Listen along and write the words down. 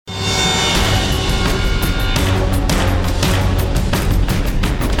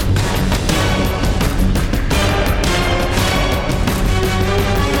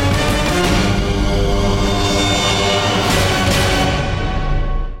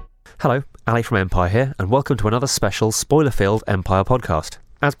Hello, Ali from Empire here, and welcome to another special spoiler-filled Empire podcast.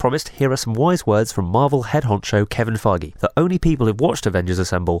 As promised, here are some wise words from Marvel head honcho Kevin Feige that only people who've watched Avengers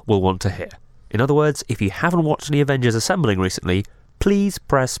Assemble will want to hear. In other words, if you haven't watched any Avengers Assembling recently, please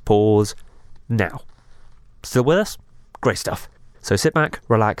press pause now. Still with us? Great stuff. So sit back,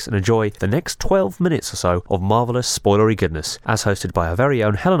 relax, and enjoy the next 12 minutes or so of marvellous spoilery goodness, as hosted by our very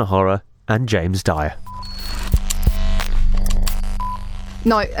own Helen O'Hara and James Dyer.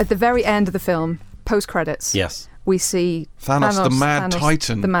 Now, at the very end of the film, post-credits, yes, we see Thanos, the Mad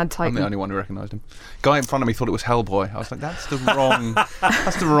Titan. The Mad Titan. I'm the only one who recognised him. Guy in front of me thought it was Hellboy. I was like, that's the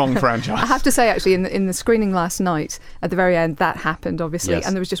wrong franchise. I have to say, actually, in the screening last night, at the very end, that happened, obviously, yes.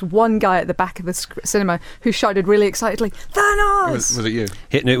 And there was just one guy at the back of the cinema who shouted really excitedly, "Thanos!" Was it you?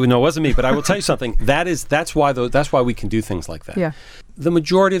 No, it wasn't me. But I will tell you something. That's why we can do things like that. Yeah. The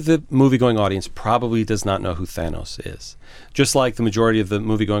majority of the movie-going audience probably does not know who Thanos is. Just like the majority of the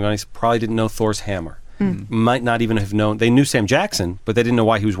movie-going audience probably didn't know Thor's hammer. Might not even have known. They knew Sam Jackson, but they didn't know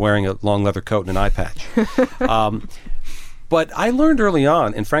why he was wearing a long leather coat and an eye patch. But I learned early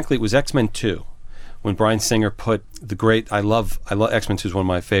on, and frankly, it was X-Men 2, when Bryan Singer put the great. I love X-Men 2 is one of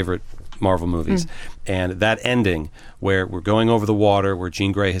my favorite Marvel movies, and that ending where we're going over the water, where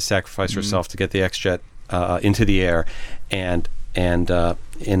Jean Grey has sacrificed herself to get the X-Jet into the air, and in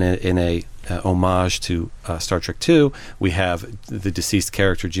a homage to Star Trek II, we have the deceased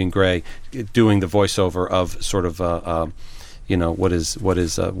character Jean Grey doing the voiceover of sort of sort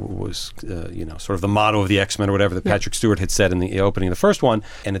of the motto of the X-Men or whatever that Patrick Stewart had said in the opening of the first one.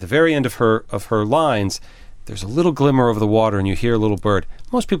 And at the very end of her lines, there's a little glimmer over the water, and you hear a little bird.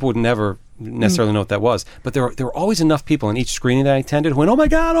 Most people would never necessarily know what that was, but there were always enough people in each screening that I attended who went, "Oh my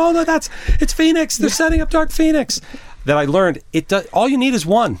God! Oh no, it's Phoenix! They're setting up Dark Phoenix." That I learned all you need is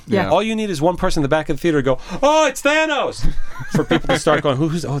one. Yeah. All you need is one person in the back of the theater to go, "Oh, it's Thanos!" For people to start going,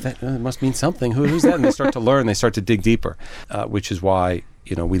 that must mean something. Who's that? And they start to learn. They start to dig deeper, which is why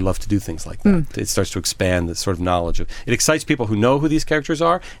we love to do things like that. It starts to expand the sort of knowledge of. It excites people who know who these characters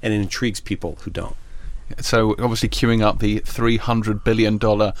are, and it intrigues people who don't. So obviously queuing up the $300 billion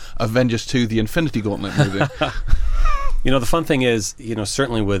Avengers 2: The Infinity Gauntlet movie. The fun thing is,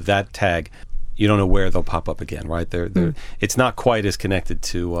 certainly with that tag, you don't know where they'll pop up again, right? It's not quite as connected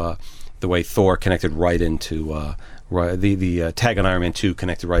to the way Thor connected right into the tag on Iron Man 2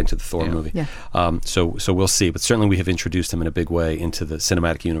 connected right into the Thor movie. Yeah. So we'll see. But certainly we have introduced him in a big way into the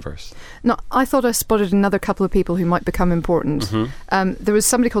cinematic universe. No, I thought I spotted another couple of people who might become important. There was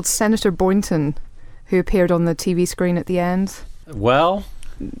somebody called Senator Boynton who appeared on the TV screen at the end. Well,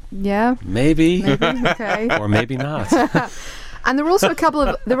 yeah, maybe okay, or maybe not. And there were also a couple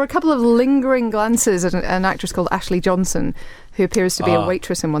of lingering glances at an actress called Ashley Johnson, who appears to be a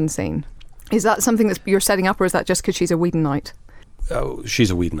waitress in one scene. Is that something that you're setting up, or is that just because she's a Whedonite? Oh,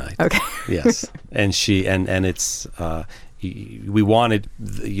 she's a Whedonite. Okay. Yes, and she and it's we wanted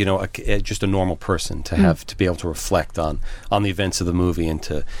just a normal person to have to be able to reflect on the events of the movie and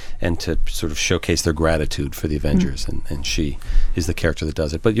to sort of showcase their gratitude for the Avengers, and she is the character that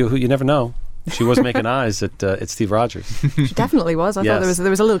does it. But you never know. She was making eyes at Steve Rogers. She definitely was. I thought there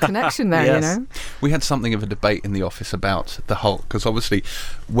was a little connection there. Yes. We had something of a debate in the office about the Hulk, because obviously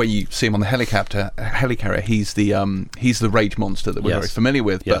when you see him on the helicarrier, he's the rage monster that we're very familiar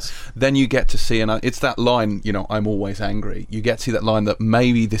with. Yes. But then you get to see, and it's that line, I'm always angry. You get to see that line that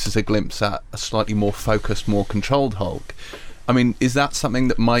maybe this is a glimpse at a slightly more focused, more controlled Hulk. I mean, is that something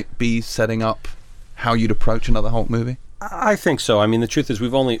that might be setting up how you'd approach another Hulk movie? I think so. I mean, the truth is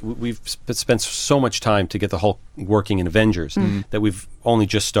we've spent so much time to get the Hulk working in Avengers that we've only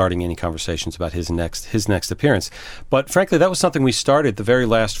just starting any conversations about his next appearance. But frankly, that was something we started. The very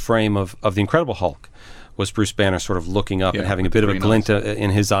last frame of The Incredible Hulk was Bruce Banner sort of looking up and having a bit of a glint in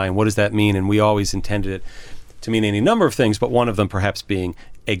his eye. And what does that mean? And we always intended it to mean any number of things, but one of them perhaps being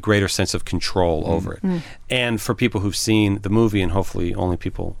a greater sense of control over it. And for people who've seen the movie, and hopefully only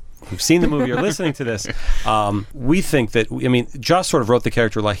people who've seen the movie or listening to this, we think that, Joss sort of wrote the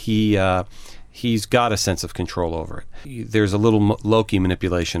character like he's got a sense of control over it. There's a little Loki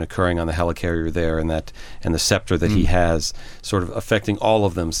manipulation occurring on the helicarrier there, and the scepter that he has sort of affecting all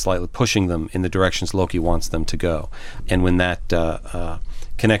of them, slightly pushing them in the directions Loki wants them to go. And when that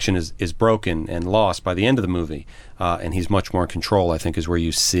connection is broken and lost by the end of the movie, and he's much more in control, I think is where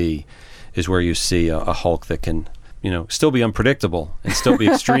you see a Hulk that can still be unpredictable and still be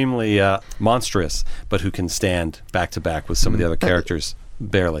extremely monstrous, but who can stand back to back with some of the other characters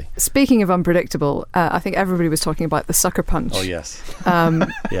barely. Speaking of unpredictable, I think everybody was talking about the sucker punch. Oh yes.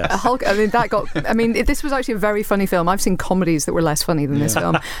 Yes. Hulk. This was actually a very funny film. I've seen comedies that were less funny than this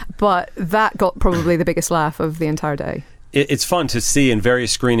film, but that got probably the biggest laugh of the entire day. it's fun to see in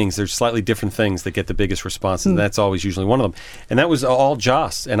various screenings. There's slightly different things that get the biggest responses. And that's always usually one of them. And that was all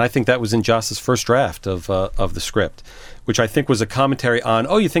Joss. And I think that was in Joss's first draft of the script, which I think was a commentary on,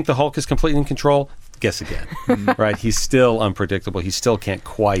 you think the Hulk is completely in control? Guess again. Right? He's still unpredictable. He still can't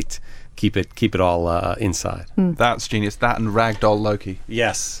quite keep it all inside. That's genius. That and Ragdoll Loki.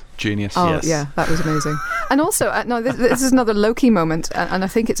 Yes. Genius. Oh, Yes. yeah, that was amazing. And also, this is another Loki moment, and I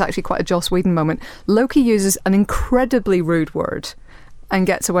think it's actually quite a Joss Whedon moment. Loki uses an incredibly rude word and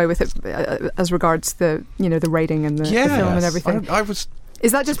gets away with it as regards the rating and the film and everything. I was.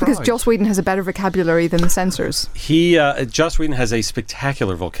 Is that just because Joss Whedon has a better vocabulary than the censors? Joss Whedon has a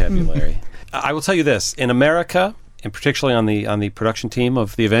spectacular vocabulary. I will tell you this: in America, and particularly on the production team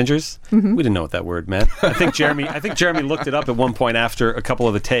of the Avengers, we didn't know what that word meant. I think Jeremy looked it up at one point after a couple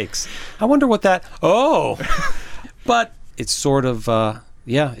of the takes. I wonder what that. But it's sort of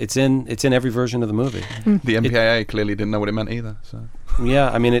it's in every version of the movie. The MPAA clearly didn't know what it meant either. So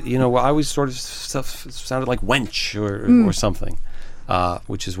yeah, I mean, I always sort of stuff sounded like wench or something.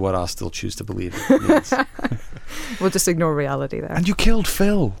 Which is what I'll still choose to believe it means. We'll just ignore reality there. and you killed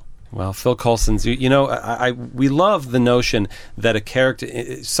Phil. Well, Phil Coulson's, we love the notion that a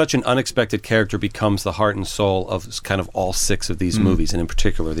character, such an unexpected character, becomes the heart and soul of kind of all 6 of these movies, and in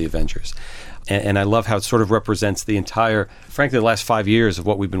particular the Avengers. And I love how it sort of represents the entire, frankly, the last 5 years of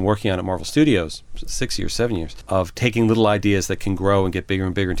what we've been working on at Marvel Studios, 6 years, 7 years, of taking little ideas that can grow and get bigger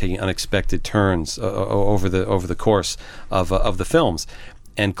and bigger and taking unexpected turns over the course of the films.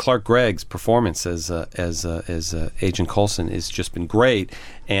 And Clark Gregg's performance as Agent Coulson has just been great,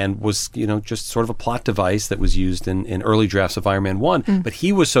 and was just sort of a plot device that was used in early drafts of Iron Man 1. But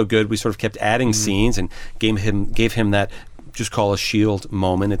he was so good, we sort of kept adding scenes and gave him that just call a S.H.I.E.L.D.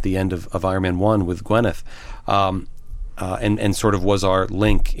 moment at the end of Iron Man 1 with Gwyneth. And sort of was our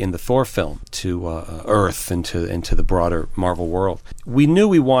link in the Thor film to Earth and to the broader Marvel world. We knew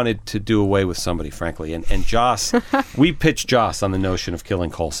we wanted to do away with somebody, frankly, and Joss, we pitched Joss on the notion of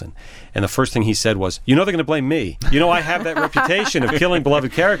killing Coulson. And the first thing he said was, they're going to blame me. I have that reputation of killing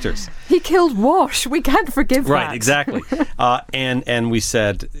beloved characters. He killed Wash. We can't forgive that. Right, exactly. And we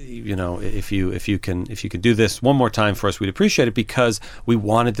said, if you can do this one more time for us, we'd appreciate it, because we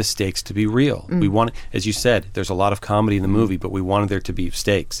wanted the stakes to be real. We wanted, as you said, there's a lot of comedy in the movie, but we wanted there to be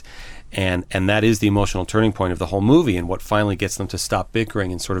stakes. And that is the emotional turning point of the whole movie, and what finally gets them to stop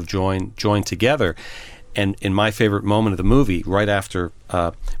bickering and sort of join together. And in my favorite moment of the movie, right after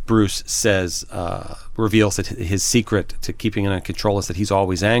Bruce reveals that his secret to keeping it under control is that he's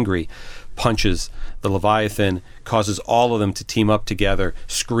always angry, punches the Leviathan, causes all of them to team up together,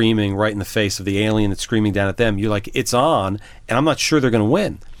 screaming right in the face of the alien that's screaming down at them. You're like, it's on, and I'm not sure they're going to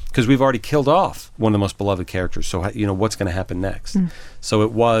win, because we've already killed off one of the most beloved characters. So, what's going to happen next? So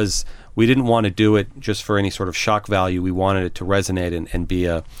we didn't want to do it just for any sort of shock value. We wanted it to resonate and be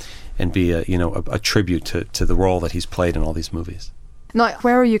a tribute to the role that he's played in all these movies. Now,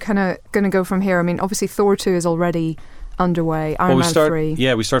 where are you kind of going to go from here? I mean, obviously Thor 2 is already underway. Iron Man 3.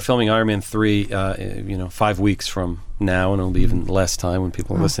 Yeah, we start filming Iron Man 3, 5 weeks from now, and it'll be even less time when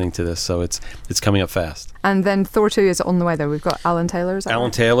people are listening to this. So it's coming up fast. And then Thor 2 is on the way, though. We've got Alan Taylor.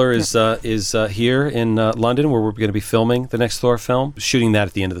 Alan Taylor is here in London, where we're going to be filming the next Thor film, shooting that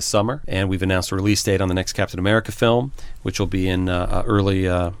at the end of the summer. And we've announced a release date on the next Captain America film, which will be in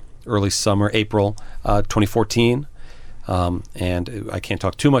early summer, April 2014. And I can't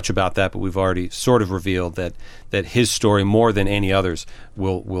talk too much about that, but we've already sort of revealed that his story, more than any others,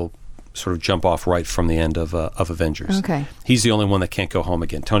 will sort of jump off right from the end of Avengers. Okay. He's the only one that can't go home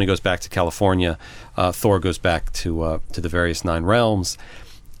again. Tony goes back to California. Thor goes back to the various 9 realms,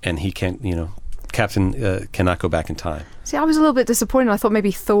 and he can't, Captain cannot go back in time. See, I was a little bit disappointed. I thought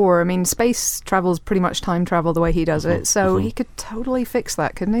maybe Thor, space travel is pretty much time travel the way he does it, so he could totally fix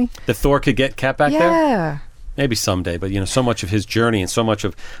that, couldn't he? That Thor could get Cap back there? Yeah. Maybe someday, but so much of his journey and so much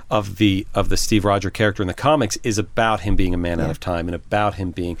of the Steve Rogers character in the comics is about him being a man out of time, and about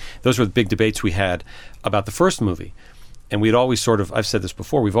him being. Those were the big debates we had about the first movie, and we'd always sort of. I've said this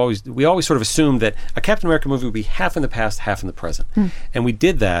before. We always sort of assumed that a Captain America movie would be half in the past, half in the present, and we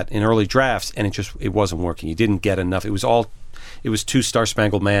did that in early drafts, and it wasn't working. You didn't get enough. It was too Star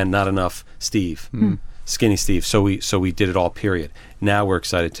Spangled Man, not enough Steve. Skinny Steve, so we did it all, period. Now we're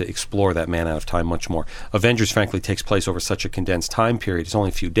excited to explore that man out of time much more. Avengers, frankly, takes place over such a condensed time period. It's only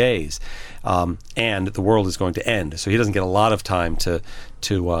a few days, and the world is going to end. So he doesn't get a lot of time to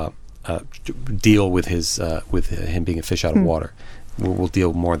deal with him being a fish out of water. we'll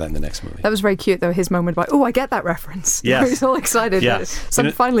deal more with that in the next movie. That was very cute, though, his moment about, I get that reference. Yes. He's all excited. Yes.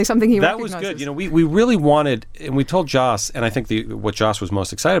 Finally something he that recognizes. was good. We really wanted, and we told Joss, and I think what Joss was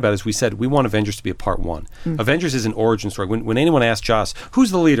most excited about is we said we want Avengers to be a part one. Avengers is an origin story. When anyone asks Joss,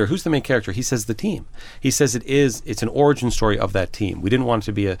 who's the leader, who's the main character, he says the team. He says it's an origin story of that team. We didn't want it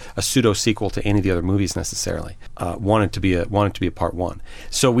to be a pseudo sequel to any of the other movies necessarily. Wanted to be a part one.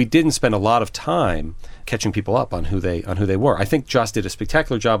 So we didn't spend a lot of time catching people up on who they were. I think Joss did a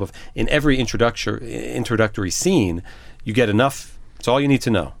spectacular job of, in every introductory scene, you get enough. It's all you need to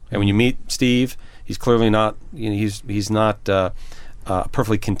know. And when you meet Steve, he's clearly not. He's not a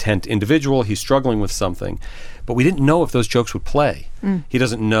perfectly content individual. He's struggling with something. But we didn't know if those jokes would play. He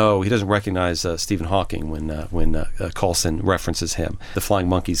doesn't know. He doesn't recognize Stephen Hawking when Coulson references him. The flying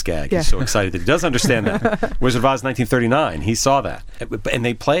monkeys gag. Yeah. He's so excited that he does understand that. Wizard of Oz 1939. He saw that, and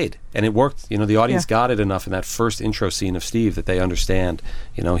they played, and it worked. The audience got it enough in that first intro scene of Steve that they understand.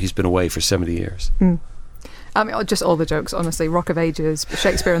 He's been away for 70 years. I mean, just all the jokes, honestly. Rock of Ages,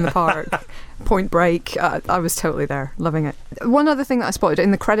 Shakespeare in the Park, Point Break. I was totally there, loving it. One other thing that I spotted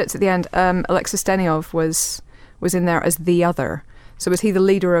in the credits at the end, Alexis Deniov was in there as the other. So was he the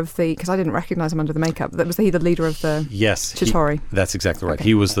leader of the? Because I didn't recognise him under the makeup. Was he the leader of the? Yes, Chitauri. That's exactly right. Okay.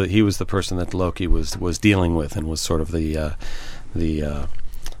 He was the person that Loki was dealing with and was sort of the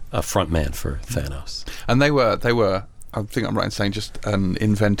front man for Thanos. And they were. I think I'm right in saying just an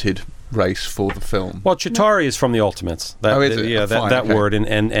invented race for the film. Well, Chitauri is from the Ultimates. Is it? Yeah, Fine, that okay. word.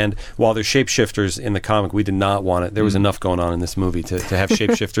 And while they're shapeshifters in the comic, we did not want it. There was enough going on in this movie to have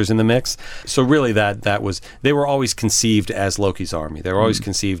shapeshifters in the mix. So really that was, they were always conceived as Loki's army. They were always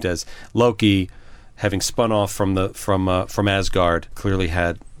conceived as Loki, having spun off from Asgard, clearly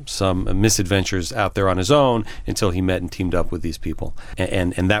had some misadventures out there on his own until he met and teamed up with these people,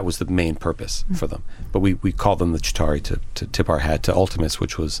 and that was the main purpose for them. But we called them the Chitauri to tip our hat to Ultimates,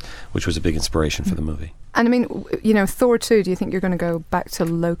 which was a big inspiration for the movie. And I mean, Thor 2, do you think you're going to go back to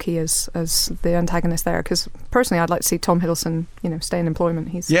Loki as the antagonist there? Because personally, I'd like to see Tom Hiddleston, stay in employment.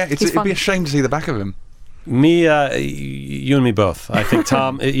 It'd be a shame to see the back of him. Me, you and me both. I think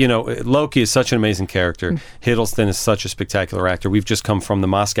Tom, Loki is such an amazing character. Hiddleston is such a spectacular actor. We've just come from the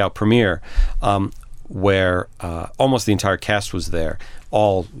Moscow premiere, where almost the entire cast was there,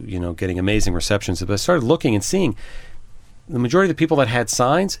 all getting amazing receptions. But I started looking and seeing the majority of the people that had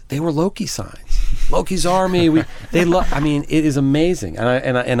signs, they were Loki signs. Loki's army. It is amazing,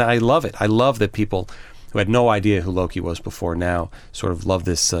 and I love it. I love that people who had no idea who Loki was before now sort of love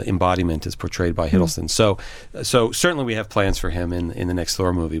this embodiment as portrayed by Hiddleston. So certainly we have plans for him in the next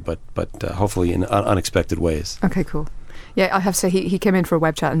Thor movie, but hopefully in unexpected ways. Okay, cool. Yeah, I have to say he came in for a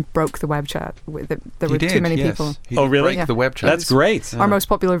web chat and broke the web chat. There were too many people. He Oh, really? break Yeah. the web chat. That's great. Our most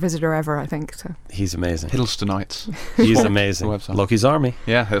popular visitor ever, I think. So. He's amazing. Hiddlestonites. He's The amazing. website. Loki's army.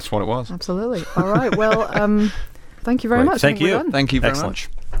 Yeah, that's what it was. Absolutely. All right. Well, thank you very Right. much. Thank I think we're you. done. Thank you very Excellent.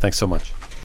 much. Thanks so much.